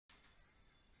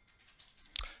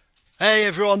Hey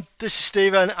everyone, this is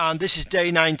Stephen and this is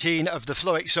day 19 of the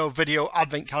FlowXO Video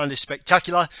Advent Calendar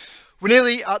Spectacular. We're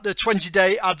nearly at the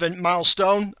 20-day Advent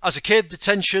milestone. As a kid, the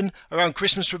tension around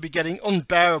Christmas would be getting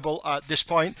unbearable at this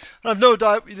point, and I've no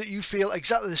doubt that you feel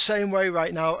exactly the same way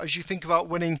right now as you think about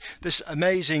winning this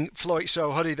amazing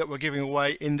FlowXO hoodie that we're giving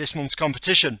away in this month's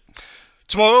competition.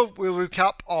 Tomorrow we'll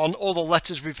recap on all the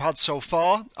letters we've had so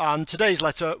far, and today's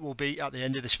letter will be at the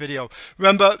end of this video.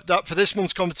 Remember that for this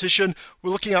month's competition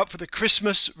we're looking out for the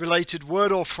Christmas related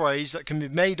word or phrase that can be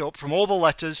made up from all the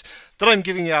letters that I'm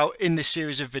giving out in this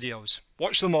series of videos.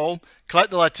 Watch them all, collect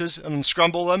the letters and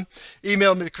unscramble them.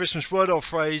 Email me the Christmas word or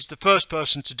phrase. The first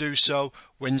person to do so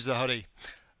wins the hoodie.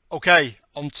 Okay,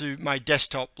 onto my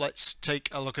desktop. Let's take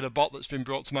a look at a bot that's been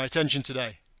brought to my attention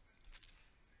today.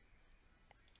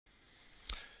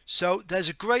 So there's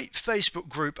a great Facebook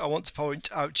group I want to point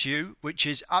out to you, which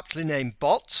is aptly named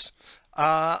Bots.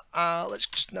 Let's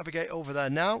just navigate over there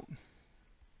now.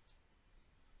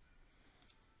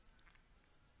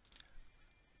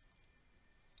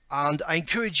 And I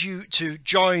encourage you to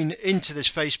join into this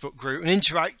Facebook group and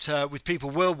interact with people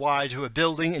worldwide who are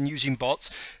building and using bots.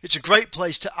 It's a great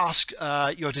place to ask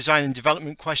your design and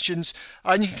development questions,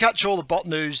 and you can catch all the bot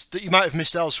news that you might have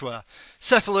missed elsewhere.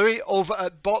 Seth Leary over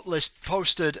at Botlist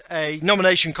posted a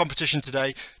nomination competition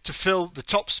today to fill the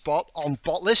top spot on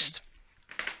Botlist.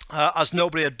 As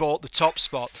nobody had bought the top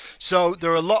spot. So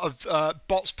there are a lot of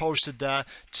bots posted there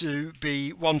to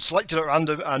be one selected at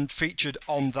random and featured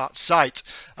on that site.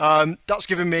 That's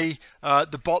given me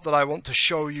the bot that I want to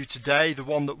show you today. The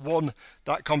one that won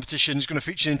that competition is going to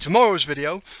feature in tomorrow's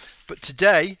video. But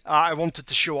today I wanted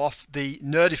to show off the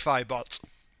Nerdify bot.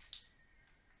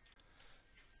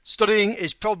 Studying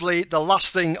is probably the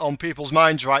last thing on people's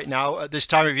minds right now at this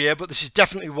time of year, but this is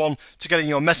definitely one to get in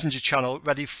your Messenger channel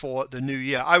ready for the new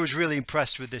year. I was really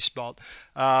impressed with this bot.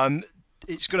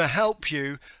 It's going to help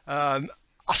you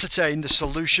ascertain the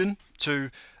solution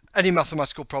to any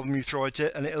mathematical problem you throw at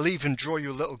it, and it'll even draw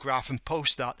you a little graph and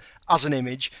post that as an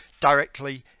image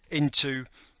directly into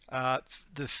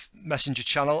the Messenger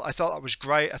channel. I thought that was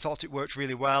great. I thought it worked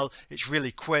really well. It's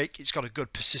really quick. It's got a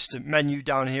good persistent menu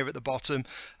down here at the bottom.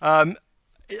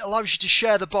 It allows you to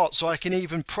share the bot, so I can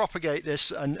even propagate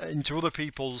this and into other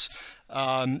people's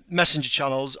Messenger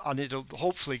channels, and it'll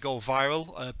hopefully go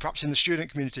viral, perhaps in the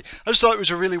student community. I just thought it was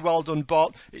a really well done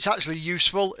bot. It's actually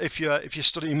useful if you're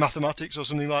studying mathematics or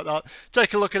something like that.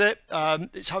 Take a look at it.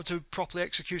 It's how to properly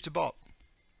execute a bot.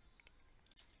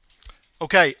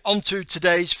 Okay, on to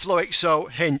today's FlowXO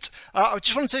hint. I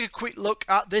just want to take a quick look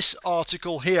at this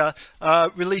article here,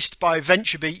 released by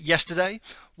VentureBeat yesterday.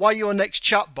 Why your next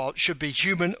chatbot should be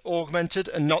human augmented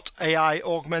and not AI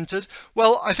augmented.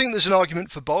 Well, I think there's an argument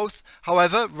for both.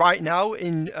 However, right now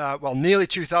in nearly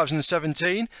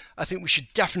 2017, I think we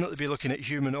should definitely be looking at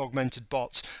human augmented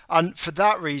bots. And for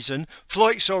that reason,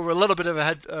 FlowXO were a little bit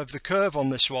ahead of the curve on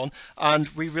this one, and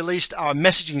we released our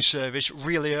messaging service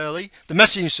really early. The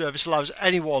messaging service allows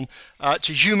anyone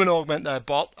to human augment their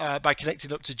bot by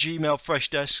connecting up to Gmail,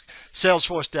 Freshdesk,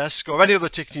 Salesforce Desk, or any other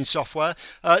ticketing software,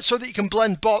 so that you can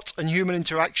blend bot and human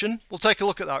interaction. We'll take a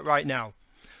look at that right now.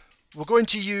 We're going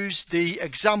to use the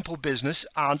example business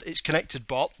and its connected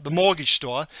bot, the Mortgage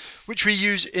Store, which we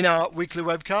use in our weekly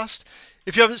webcast.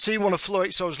 If you haven't seen one of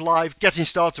FlowXO's live Getting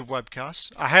Started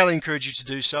webcasts, I highly encourage you to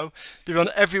do so. They run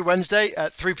every Wednesday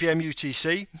at 3 p.m.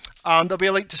 UTC, and there'll be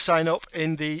a link to sign up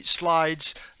in the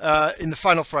slides in the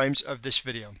final frames of this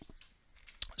video.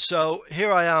 So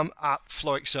here I am at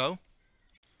FlowXO.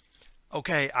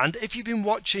 Okay, and if you've been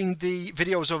watching the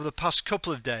videos over the past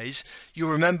couple of days, you'll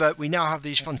remember we now have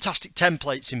these fantastic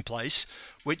templates in place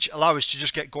which allow us to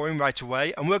just get going right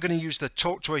away, and we're going to use the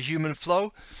Talk to a Human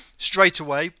flow straight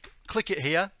away. Click it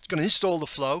here. It's going to install the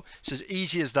flow. It's as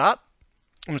easy as that.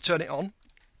 I'm going to turn it on.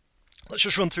 Let's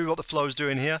just run through what the flow is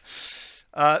doing here.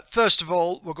 First of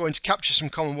all, we're going to capture some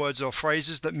common words or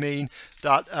phrases that mean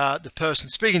that the person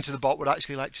speaking to the bot would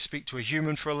actually like to speak to a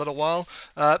human for a little while,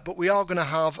 but we are going to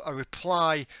have a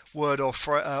reply word or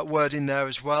word in there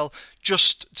as well,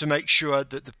 just to make sure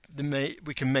that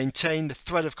we can maintain the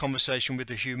thread of conversation with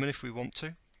the human if we want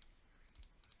to.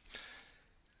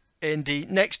 In the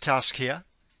next task here,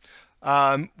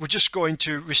 we're just going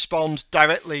to respond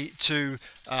directly to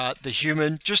the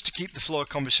human, just to keep the flow of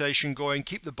conversation going,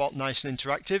 keep the bot nice and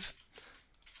interactive.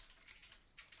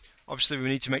 Obviously we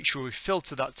need to make sure we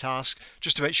filter that task,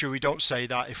 just to make sure we don't say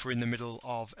that if we're in the middle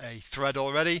of a thread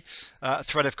already, a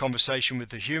thread of conversation with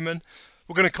the human.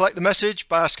 We're going to collect the message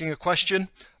by asking a question.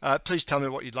 Please tell me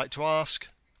what you'd like to ask.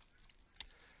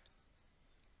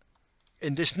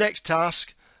 In this next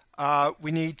task,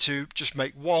 we need to just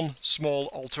make one small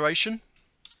alteration.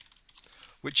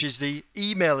 which is the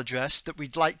email address that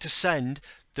we'd like to send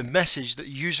the message that the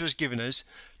user has given us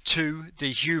to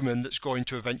the human that's going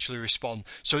to eventually respond.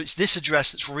 So it's this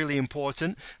address that's really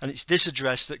important, and it's this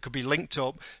address that could be linked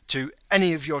up to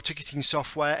any of your ticketing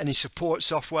software, any support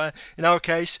software. In our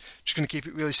case, just going to keep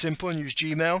it really simple and use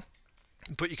Gmail.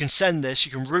 But you can send this,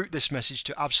 you can route this message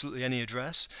to absolutely any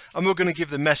address, and we're going to give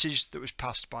the message that was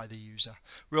passed by the user.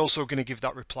 We're also going to give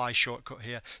that reply shortcut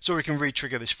here so we can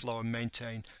re-trigger this flow and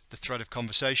maintain the thread of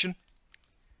conversation.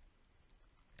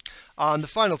 And the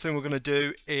final thing we're going to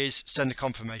do is send a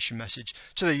confirmation message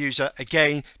to the user,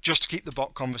 again, just to keep the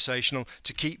bot conversational,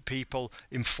 to keep people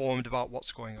informed about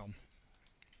what's going on.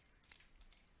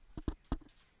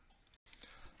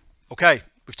 Okay,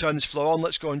 we've turned this flow on.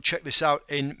 Let's go and check this out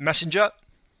in Messenger.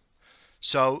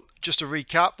 So just to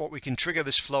recap, what we can trigger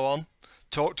this flow on: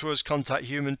 talk to us, contact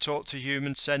human, talk to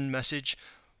human, send message.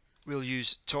 We'll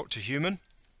use talk to human.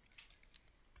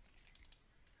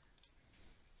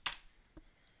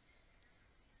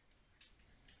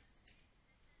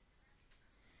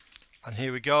 And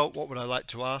here we go. What would I like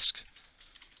to ask?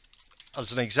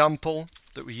 As an example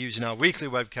that we use in our weekly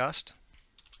webcast,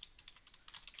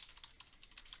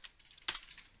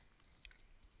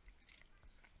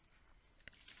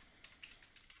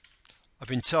 I've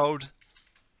been told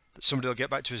that somebody will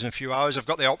get back to us in a few hours. I've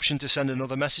got the option to send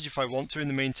another message if I want to in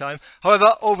the meantime.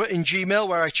 However, over in Gmail,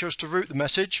 where I chose to route the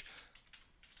message,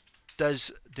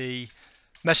 there's the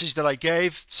message that I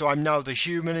gave. So I'm now the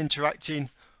human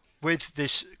interacting with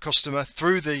this customer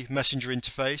through the Messenger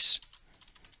interface.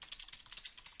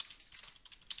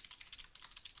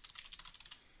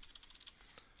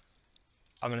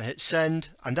 I'm going to hit send,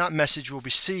 and that message will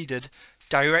be seeded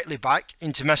directly back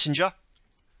into Messenger.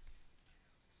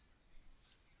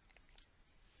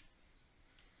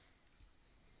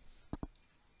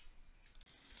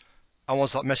 And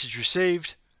once that message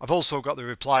received, I've also got the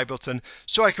reply button,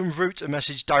 so I can route a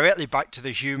message directly back to the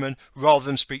human rather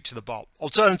than speak to the bot.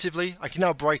 Alternatively, I can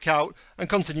now break out and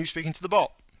continue speaking to the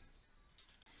bot.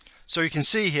 So you can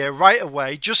see here right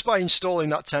away, just by installing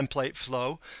that template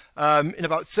flow, in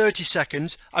about 30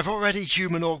 seconds, I've already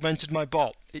human augmented my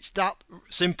bot. It's that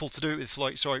simple to do it with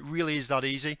FlowXO. It really is that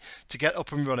easy to get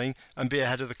up and running and be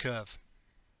ahead of the curve.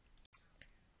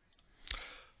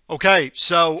 Okay,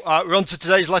 so we're on to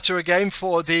today's letter again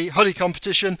for the hoodie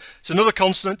competition. It's another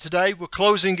consonant today. We're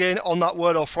closing in on that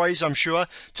word or phrase, I'm sure.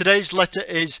 Today's letter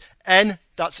is N.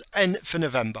 That's N for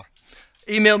November.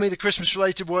 Email me the Christmas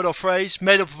related word or phrase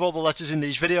made up of all the letters in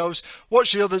these videos.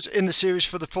 Watch the others in the series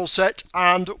for the full set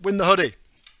and win the hoodie.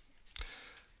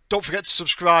 Don't forget to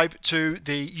subscribe to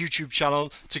the YouTube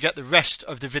channel to get the rest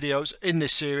of the videos in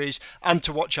this series, and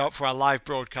to watch out for our live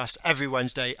broadcast every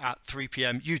Wednesday at 3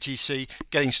 PM UTC,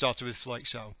 getting started with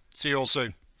FlowXO. See you all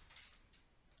soon.